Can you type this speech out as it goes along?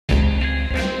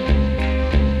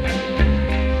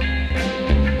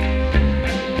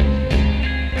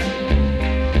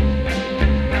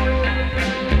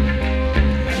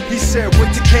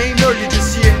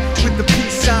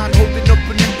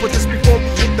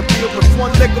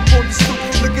leg up on the stoop,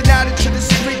 looking out into the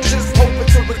street, just hoping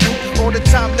to recoup all the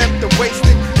time left and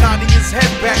wasted. Nodding his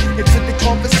head back into the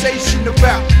conversation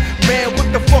about, man,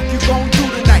 what the fuck you gon' do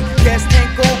tonight? Gas tank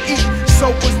gon' eat,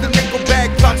 so was the nickel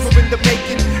bag. Blocks were in the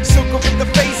making, silker in the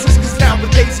faces, cause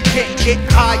nowadays he can't get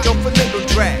high off a little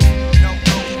drag.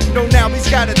 No, now he's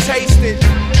gotta taste it.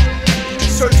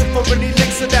 Searching for an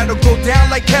elixir that'll go down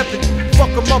like heaven, fuck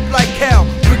him up like hell,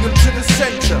 bring him to the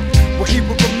center, where he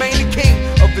will remain the king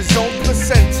of his own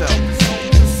placenta.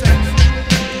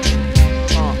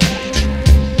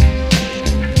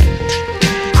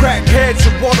 Crackheads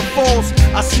and waterfalls,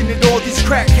 I seen it all, these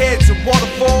crackheads and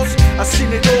waterfalls. I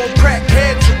seen it all,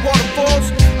 crackheads and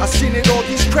waterfalls. I seen it all,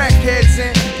 these crackheads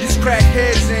and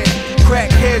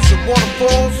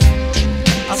waterfalls.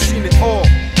 I seen it all.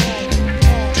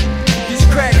 These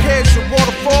crackheads and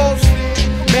waterfalls,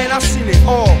 man, I seen it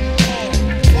all.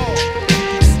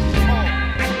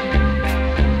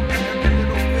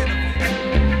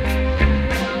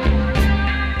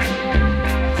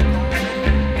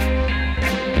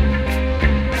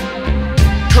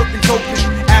 Curtains open,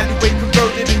 alleyway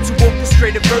converted into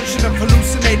orchestrated version of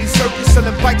hallucinating circus,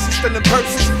 selling bikes and stealing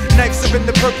purses. Knives are in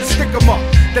the purpose, stick 'em up.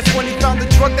 That's when he found the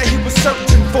drug that he was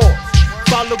searching for.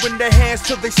 Following their hands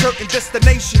till they certain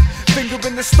destination,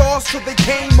 fingering the stars till they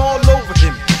came all over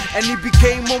him. And he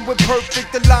became one with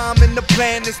perfect alignment. The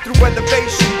plan is through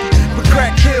elevation. But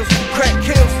crack kills,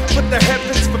 but the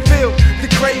heavens fulfill the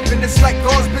craving. It's like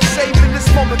God's been saving this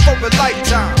moment for a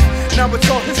lifetime. Now it's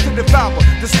all his to devour,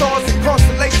 the stars and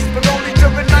constellations, but only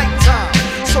during nighttime.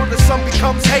 So the sun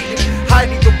becomes hated,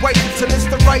 hiding away till it's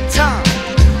the right time.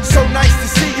 So nice to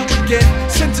see you again,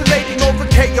 scintillating over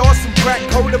chaos and crack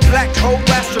code, a black hole,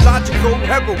 astrological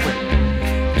heroin.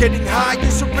 Getting high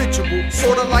is a ritual,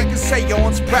 sorta like a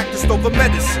seance practiced over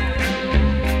medicine.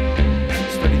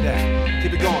 Study that,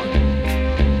 keep it going.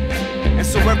 And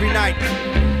so every night,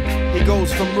 he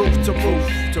goes from roof to roof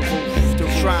to roof to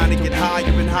roof, trying to get higher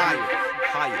and higher.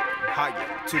 Higher,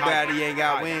 higher. Too bad he ain't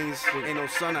got wings, ain't no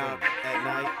sun out at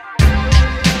night.